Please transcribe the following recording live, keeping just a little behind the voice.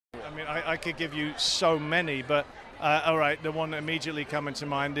I mean, I could give you so many, but all right, the one immediately coming to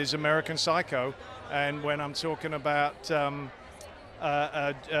mind is American Psycho. And when I'm talking about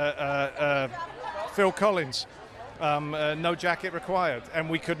Phil Collins, no jacket required, and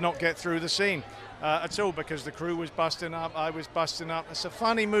we could not get through the scene at all because the crew was busting up, I was busting up. It's a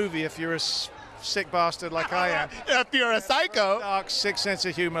funny movie if you're a sick bastard like I am. If you're a psycho. Dark, sick sense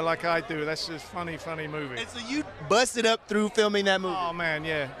of humor like I do. That's a funny, funny movie. And so you busted up through filming that movie. Oh man,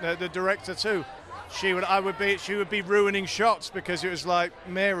 yeah. The director too. She would be ruining shots because it was like,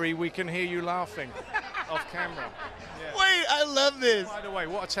 Mary, we can hear you laughing off camera. Yeah. Wait, I love this. By the way,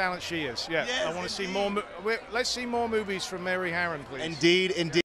 what a talent she is. Yeah, Yes, I want to see indeed. more. Let's see more movies from Mary Harron, please. Indeed, indeed.